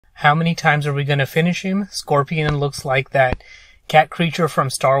How many times are we going to finish him? Scorpion looks like that cat creature from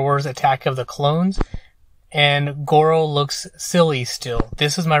Star Wars Attack of the Clones. And Goro looks silly still.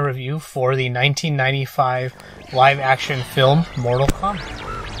 This is my review for the 1995 live-action film Mortal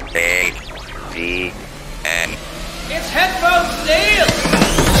Kombat. A-D-N. It's Headphones Neil!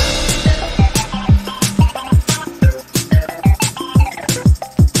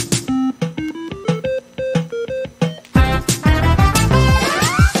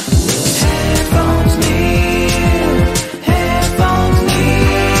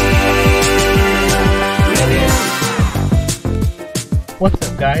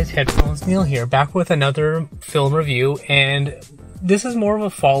 What's up guys, Headphones Neil here, back with another film review, and this is more of a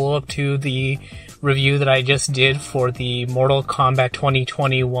follow-up to the review that I just did for the Mortal Kombat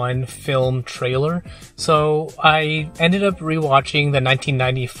 2021 film trailer. So I ended up rewatching the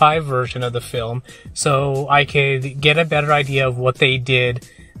 1995 version of the film so I could get a better idea of what they did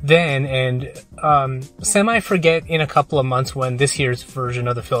then and semi-forget in a couple of months when this year's version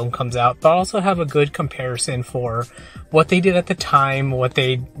of the film comes out, but also have a good comparison for what they did at the time, what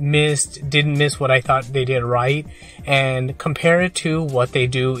they missed, didn't miss, what I thought they did right, and compare it to what they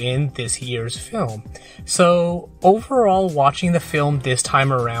do in this year's film. So overall, watching the film this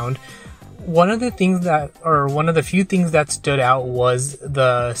time around, one of the few things that stood out was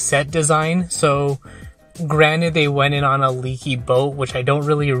the set design. So granted, they went in on a leaky boat, which I don't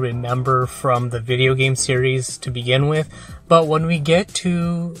really remember from the video game series to begin with. But when we get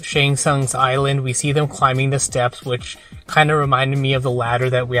to Shang Tsung's island, we see them climbing the steps, which kind of reminded me of the ladder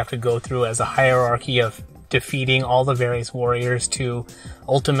that we have to go through as a hierarchy of defeating all the various warriors to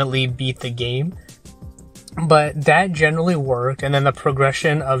ultimately beat the game. But that generally worked, and then the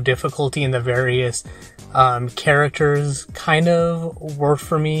progression of difficulty in the various characters kind of worked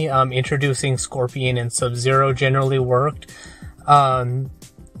for me. Introducing Scorpion and Sub-Zero generally worked. The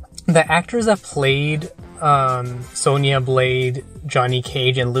actors that played Sonya Blade, Johnny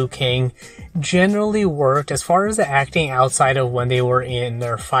Cage, and Liu Kang generally worked. As far as the acting outside of when they were in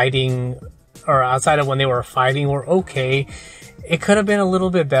their fighting, or outside of when they were fighting, were okay. It could have been a little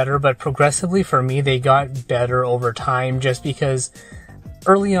bit better, but progressively for me, they got better over time just because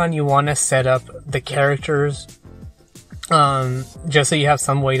early on you want to set up the characters just so you have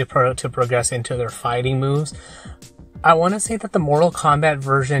some way to progress into their fighting moves. I want to say that the Mortal Kombat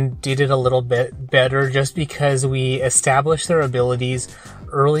version did it a little bit better just because we established their abilities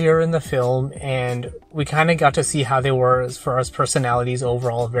earlier in the film and we kind of got to see how they were as far as personalities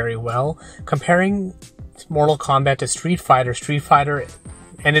overall very well. Comparing Mortal Kombat to Street Fighter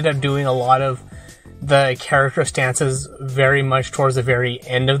ended up doing a lot of the character stances very much towards the very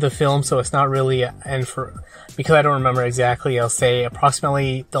end of the film, so it's not really because I don't remember exactly, I'll say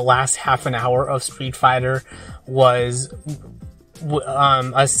approximately the last half an hour of Street Fighter was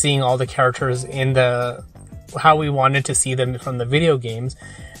us seeing all the characters in how we wanted to see them from the video games,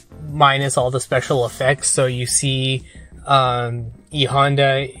 minus all the special effects. So you see E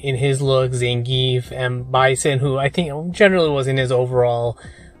Honda in his look, Zangief, and Bison, who I think generally was in his overall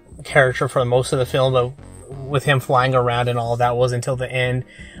character for most of the film, but with him flying around and all that was until the end.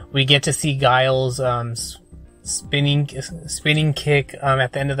 We get to see Guile's spinning kick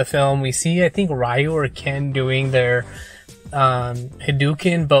at the end of the film. We see, I think, Ryu or Ken doing their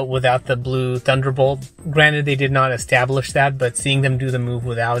Hadouken, but without the blue thunderbolt. Granted, they did not establish that, but seeing them do the move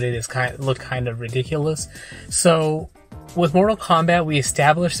without it looked kind of ridiculous. So with Mortal Kombat, we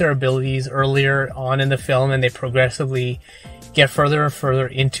established their abilities earlier on in the film, and they progressively get further and further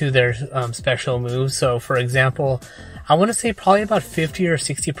into their special moves. So, for example, I want to say probably about 50 or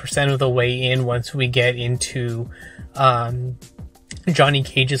 60% of the way in, once we get into Johnny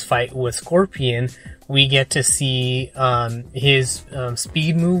Cage's fight with Scorpion, we get to see his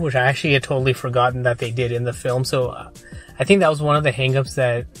speed move, which I actually had totally forgotten that they did in the film. So I think that was one of the hangups,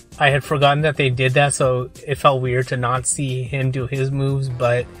 that I had forgotten that they did that, so it felt weird to not see him do his moves,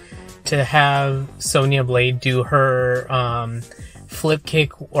 but to have Sonya Blade do her flip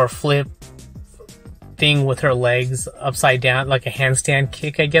kick or flip thing with her legs upside down, like a handstand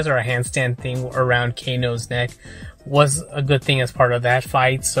kick, I guess, or a handstand thing around Kano's neck, was a good thing as part of that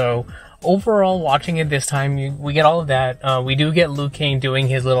fight. So overall, watching it this time, we get all of that. We do get Liu Kang doing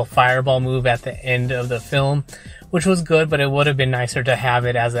his little fireball move at the end of the film, which was good, but it would have been nicer to have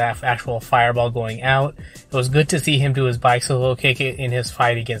it as an actual fireball going out. It was good to see him do his bicycle kick in his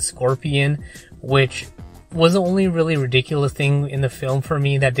fight against Scorpion, which was the only really ridiculous thing in the film for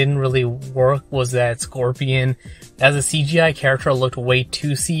me that didn't really work, was that Scorpion, as a CGI character, looked way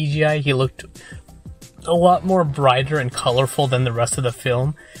too CGI. He looked a lot more brighter and colorful than the rest of the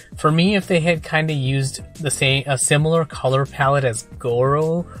film. For me, if they had kind of used a similar color palette as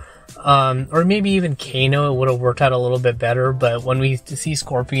Goro, Or maybe even Kano, it would have worked out a little bit better. But when we see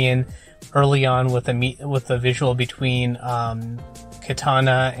Scorpion early on with the visual between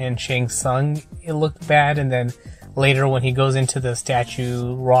Katana and Shang Tsung, it looked bad. And then later when he goes into the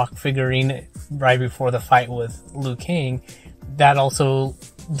statue rock figurine right before the fight with Liu Kang, that also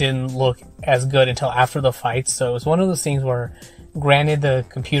didn't look as good until after the fight. So it's one of those things where, granted, the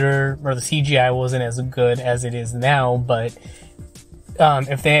computer or the CGI wasn't as good as it is now, but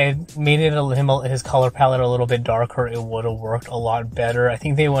if they had made his color palette a little bit darker, it would have worked a lot better. I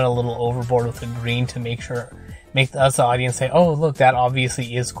think they went a little overboard with the green to make us, the audience, say, oh, look, that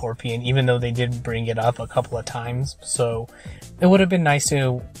obviously is Scorpion, even though they did bring it up a couple of times. So it would have been nice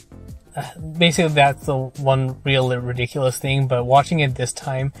to, basically that's the one real ridiculous thing. But watching it this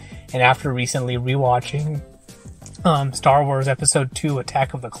time, and after recently rewatching Star Wars Episode 2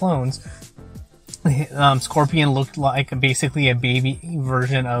 Attack of the Clones, Scorpion looked like basically a baby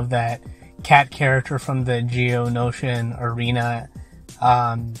version of that cat character from the Geonosian arena,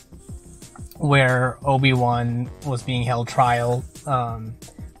 where Obi-Wan was being held trial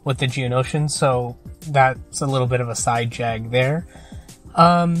with the Geonosians. So that's a little bit of a side jag there.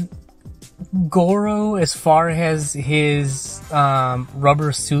 Goro, as far as his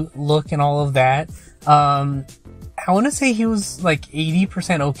rubber suit look and all of that, I want to say he was like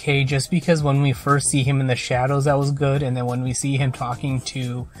 80% okay, just because when we first see him in the shadows, that was good. And then when we see him talking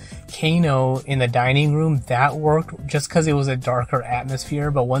to Kano in the dining room, that worked just because it was a darker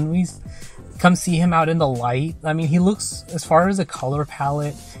atmosphere. But when we come see him out in the light, I mean, he looks, as far as the color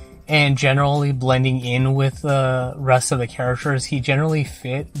palette and generally blending in with the rest of the characters, he generally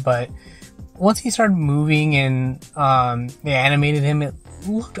fit. But once he started moving and they animated him, it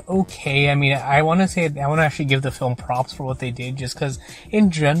looked okay. I mean, I want to actually give the film props for what they did, just because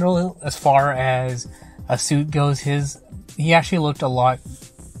in general, as far as a suit goes, he actually looked a lot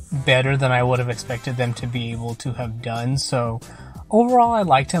better than I would have expected them to be able to have done. So overall, I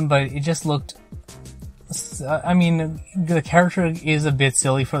liked him, but it just looked, I mean, the character is a bit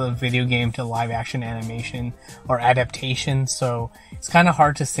silly for the video game to live action animation or adaptation, so it's kind of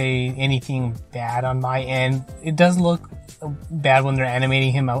hard to say anything bad on my end. It does look bad when they're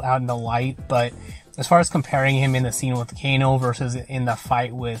animating him out in the light, but as far as comparing him in the scene with Kano versus in the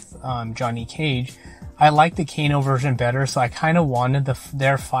fight with Johnny Cage, I like the Kano version better, so I kind of wanted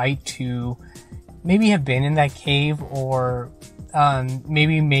their fight to maybe have been in that cave, or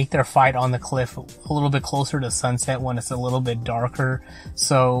maybe make their fight on the cliff a little bit closer to sunset when it's a little bit darker,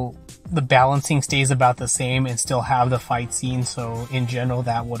 so the balancing stays about the same and still have the fight scene. So in general,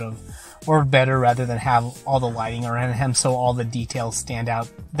 that would have worked better rather than have all the lighting around him, so all the details stand out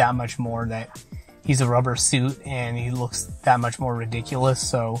that much more, that he's a rubber suit and he looks that much more ridiculous.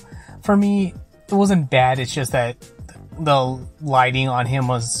 So for me, it wasn't bad, it's just that the lighting on him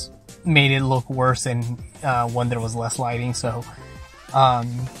made it look worse than when there was less lighting. So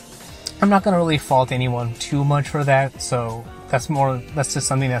I'm not gonna really fault anyone too much for that. So that's just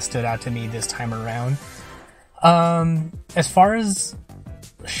something that stood out to me this time around. As far as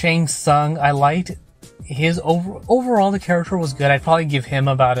Shang Tsung, I liked his overall, the character was good. I'd probably give him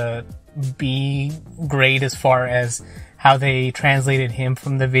about a B grade as far as how they translated him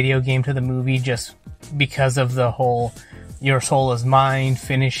from the video game to the movie, just because of the whole your soul is mine,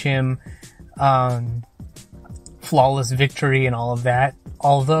 finish him, flawless victory and all of that.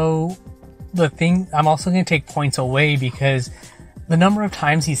 Although I'm also going to take points away, because the number of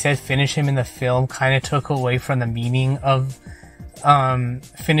times he said finish him in the film kind of took away from the meaning of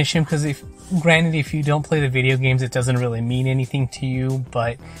finish him, because granted, if you don't play the video games, it doesn't really mean anything to you,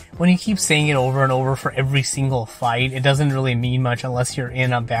 but when you keep saying it over and over for every single fight, it doesn't really mean much unless you're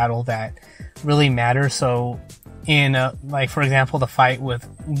in a battle that really matters. So in like, for example, the fight with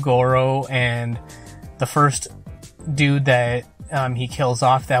Goro and the first dude that he kills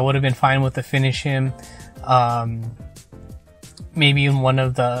off, that would have been fine with the finish him. Maybe in one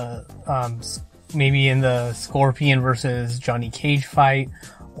of the maybe in the Scorpion versus Johnny Cage fight,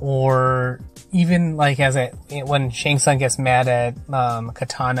 or even like when Shang Tsung gets mad at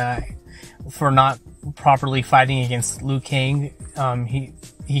Katana for not properly fighting against Liu Kang,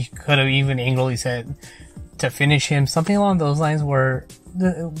 he could have even angrily said to finish him, something along those lines, where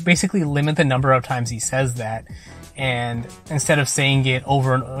basically limit the number of times he says that. And instead of saying it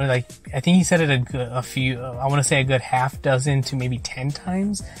over and over, like, I think he said it a good half dozen to maybe 10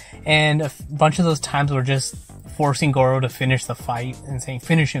 times. And a bunch of those times were just forcing Goro to finish the fight and saying,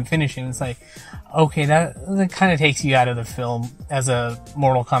 finish him. It's like, okay, that kind of takes you out of the film as a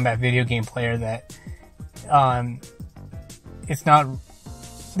Mortal Kombat video game player, that, it's not,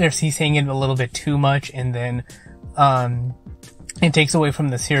 he's saying it a little bit too much. And then, it takes away from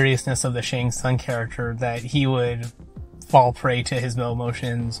the seriousness of the Shang Tsung character that he would fall prey to his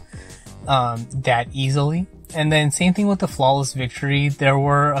emotions that easily. And then same thing with the flawless victory. There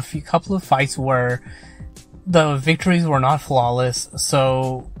were couple of fights where the victories were not flawless,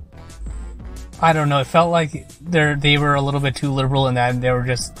 so I don't know, it felt like they were a little bit too liberal in that they were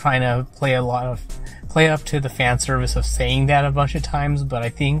just trying to play up to the fan service of saying that a bunch of times. But I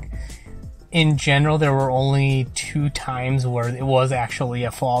think in general there were only 2 times where it was actually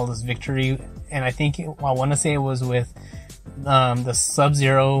a flawless victory, and I think I want to say it was with the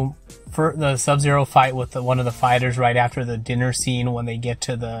Sub-Zero fight with one of the fighters right after the dinner scene when they get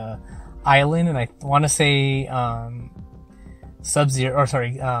to the island, and I want to say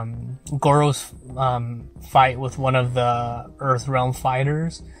Goro's fight with one of the Earth Realm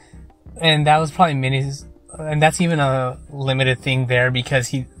fighters, and that was probably minis, and that's even a limited thing there because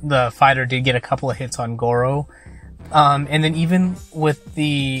the fighter did get a couple of hits on Goro, and then even with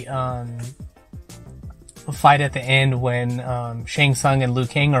the fight at the end when Shang Tsung and Liu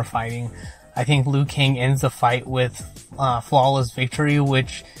Kang are fighting, I think Liu Kang ends the fight with flawless victory,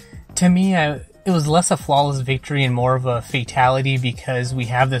 which to me it was less a flawless victory and more of a fatality, because we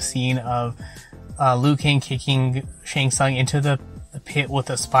have the scene of Liu Kang kicking Shang Tsung into the pit with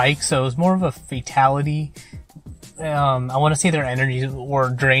a spike, so it was more of a fatality. I want to say their energies were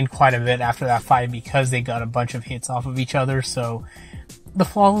drained quite a bit after that fight because they got a bunch of hits off of each other, so the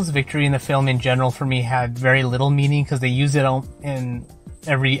flawless victory in the film in general for me had very little meaning because they used it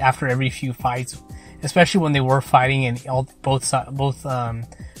after every few fights, especially when they were fighting and both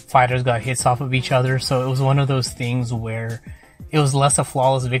fighters got hits off of each other. So it was one of those things where it was less a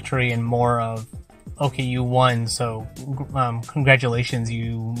flawless victory and more of, okay, you won, so congratulations,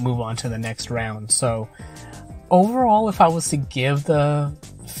 you move on to the next round. So overall, if I was to give the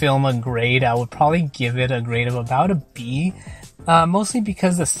film a grade, I would probably give it a grade of about a B. Mostly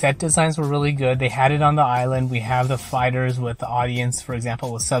because the set designs were really good. They had it on the island. We have the fighters with the audience, for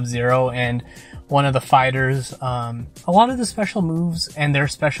example, with Sub-Zero and one of the fighters. A lot of the special moves and their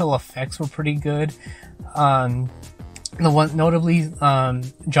special effects were pretty good. Notably,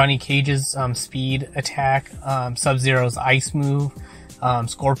 Johnny Cage's speed attack, Sub-Zero's ice move,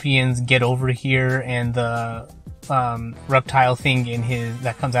 Scorpion's get over here, and the reptile thing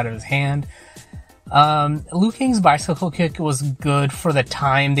that comes out of his hand. Liu Kang's bicycle kick was good for the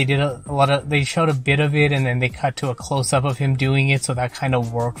time. They did they showed a bit of it and then they cut to a close up of him doing it, so that kind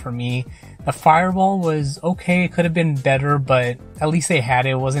of worked for me. The fireball was okay. It could have been better, but at least they had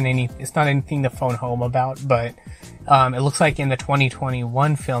it. It's not anything to phone home about, but, it looks like in the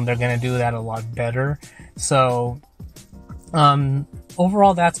 2021 film, they're gonna do that a lot better. So,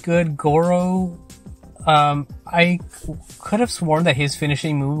 overall that's good. Goro, I could have sworn that his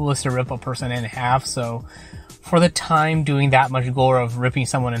finishing move was to rip a person in half, so for the time, doing that much Goro of ripping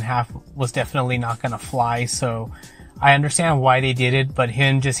someone in half was definitely not gonna fly, so I understand why they did it, but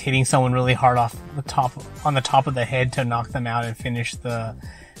him just hitting someone really hard on the top of the head to knock them out and finish the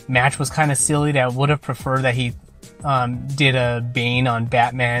match was kind of silly. I would have preferred that he did a Bane on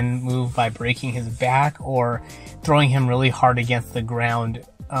Batman move by breaking his back or throwing him really hard against the ground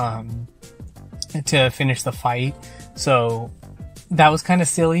to finish the fight. So that was kind of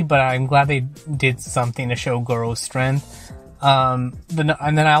silly, but I'm glad they did something to show Goro's strength. And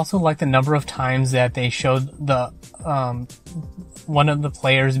then I also like the number of times that they showed the one of the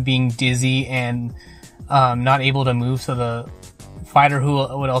players being dizzy and not able to move, so the fighter who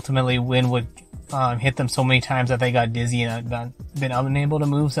would ultimately win would hit them so many times that they got dizzy and been unable to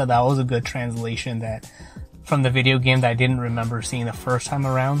move. So that was a good translation that from the video game that I didn't remember seeing the first time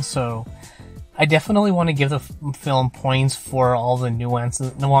around. So I definitely want to give the film points for all the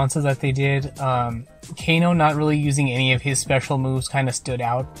nuances that they did. Kano not really using any of his special moves kind of stood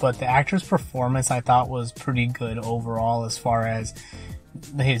out, but the actor's performance I thought was pretty good overall, as far as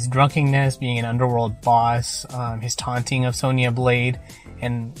his drunkenness, being an underworld boss, his taunting of Sonya Blade,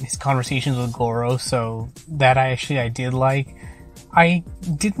 and his conversations with Goro. So that I did like. I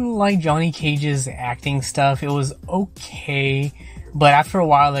didn't like Johnny Cage's acting stuff. It was okay, but after a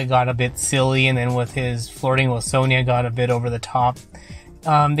while it got a bit silly, and then with his flirting with Sonya got a bit over the top.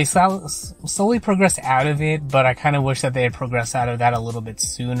 They slowly progressed out of it, but I kind of wish that they had progressed out of that a little bit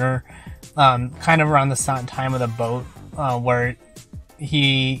sooner. Kind of around the time of the boat, where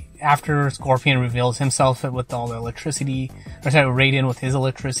after Scorpion reveals himself with all the electricity, Raiden with his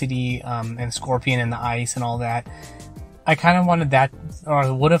electricity, and Scorpion and the ice and all that, I kind of wanted that,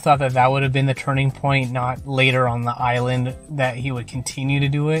 or would have thought that would have been the turning point, not later on the island that he would continue to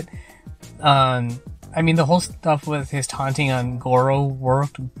do it. I mean, the whole stuff with his taunting on Goro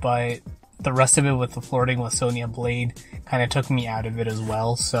worked, but the rest of it with the flirting with Sonya Blade kind of took me out of it as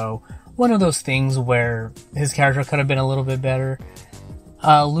well. So one of those things where his character could have been a little bit better.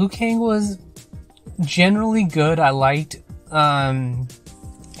 Liu Kang was generally good. I liked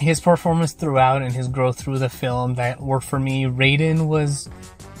his performance throughout and his growth through the film. That worked for me. Raiden was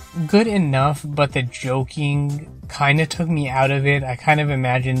good enough, but the joking kind of took me out of it. I kind of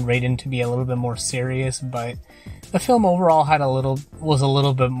imagined Raiden to be a little bit more serious, but the film overall was a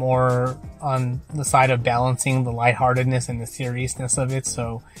little bit more on the side of balancing the lightheartedness and the seriousness of it.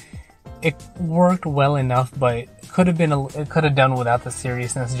 So it worked well enough, but it could have done without the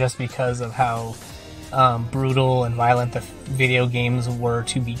seriousness, just because of how brutal and violent the video games were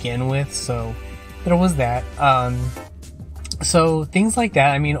to begin with. So there was that. So things like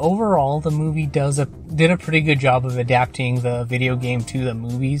that. I mean, overall, the movie did a pretty good job of adapting the video game to the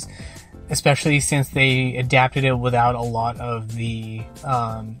movies, especially since they adapted it without a lot of the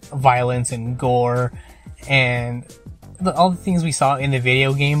violence and gore and all the things we saw in the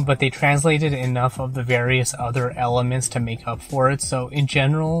video game, but they translated enough of the various other elements to make up for it. So in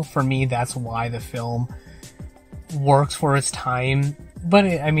general, for me, that's why the film works for its time. But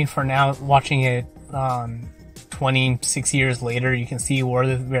I mean, for now, watching it 26 years later, you can see where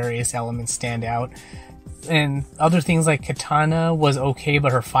the various elements stand out. And other things like Katana was okay,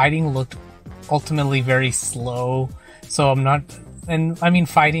 but her fighting looked ultimately very slow. So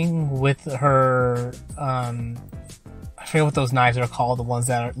fighting with her, I forget what those knives are called, the ones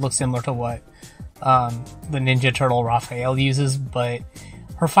that look similar to what the Ninja Turtle Raphael uses, but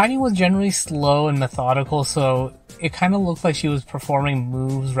her fighting was generally slow and methodical, so it kind of looked like she was performing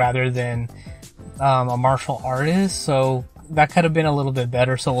moves rather than a martial artist, so that could have been a little bit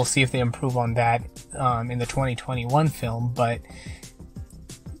better. So we'll see if they improve on that in the 2021 film. But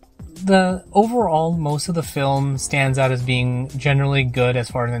overall, most of the film stands out as being generally good as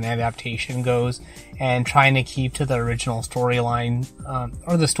far as an adaptation goes, and trying to keep to the original storyline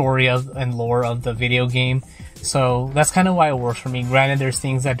or the story and lore of the video game. So that's kind of why it works for me. Granted, there's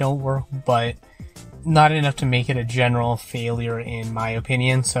things that don't work, but not enough to make it a general failure in my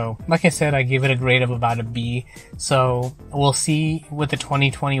opinion. So like I said, I give it a grade of about a B. So we'll see with the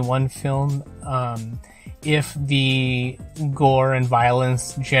 2021 film if the gore and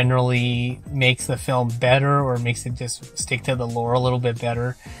violence generally makes the film better or makes it just stick to the lore a little bit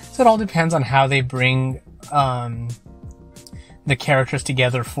better. So it all depends on how they bring the characters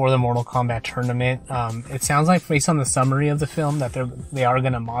together for the Mortal Kombat tournament. It sounds like, based on the summary of the film, that they are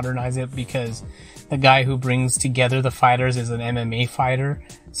going to modernize it, because the guy who brings together the fighters is an MMA fighter.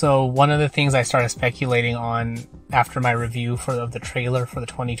 So one of the things I started speculating on after my review of the trailer for the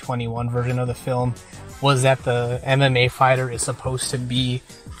 2021 version of the film was that the MMA fighter is supposed to be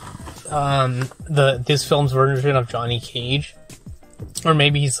this film's version of Johnny Cage, or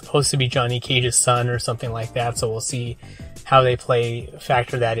maybe he's supposed to be Johnny Cage's son or something like that. So we'll see how they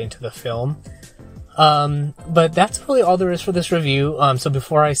factor that into the film. But that's really all there is for this review. So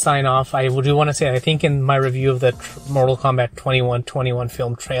before I sign off, I do want to say, I think in my review of the Mortal Kombat 21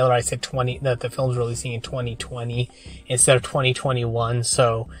 film trailer, I said that the film's releasing in 2020 instead of 2021.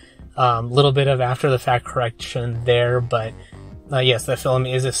 So, little bit of after the fact correction there, but, yes, the film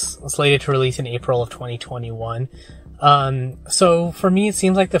is slated to release in April of 2021. So for me, it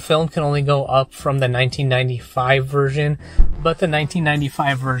seems like the film can only go up from the 1995 version, but the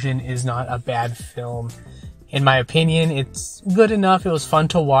 1995 version is not a bad film. In my opinion, it's good enough. It was fun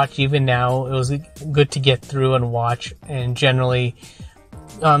to watch even now. It was good to get through and watch, and generally,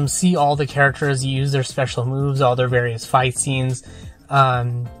 see all the characters use their special moves, all their various fight scenes.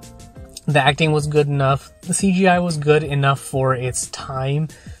 The acting was good enough. The CGI was good enough for its time.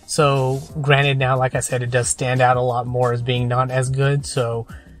 So, granted now, like I said, it does stand out a lot more as being not as good. So,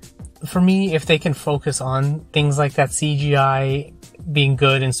 for me, if they can focus on things like that CGI being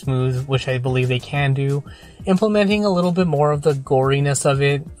good and smooth, which I believe they can do, implementing a little bit more of the goriness of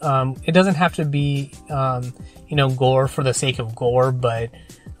it. It doesn't have to be, gore for the sake of gore, but,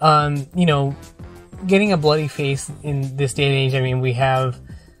 getting a bloody face in this day and age, I mean, we have,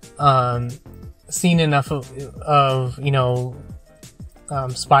 seen enough of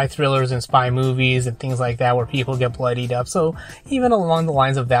spy thrillers and spy movies and things like that where people get bloodied up. So even along the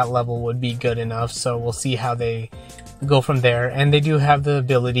lines of that level would be good enough. So we'll see how they go from there. And they do have the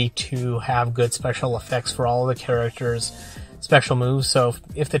ability to have good special effects for all the characters' special moves. So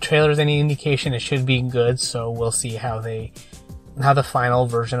if the trailer is any indication, it should be good. So we'll see how they how the final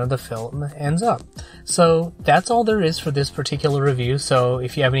version of the film ends up. So that's all there is for this particular review. So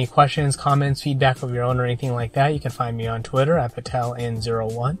if you have any questions, comments, feedback of your own or anything like that, you can find me on Twitter at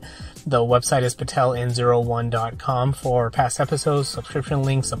PatelN01. The website is pateln01.com for past episodes, subscription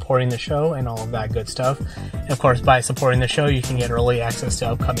links, supporting the show, and all of that good stuff. And of course, by supporting the show, you can get early access to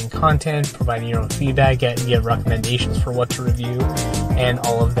upcoming content, providing your own feedback, get recommendations for what to review, and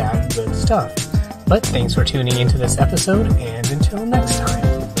all of that good stuff. But thanks for tuning into this episode, and until next time.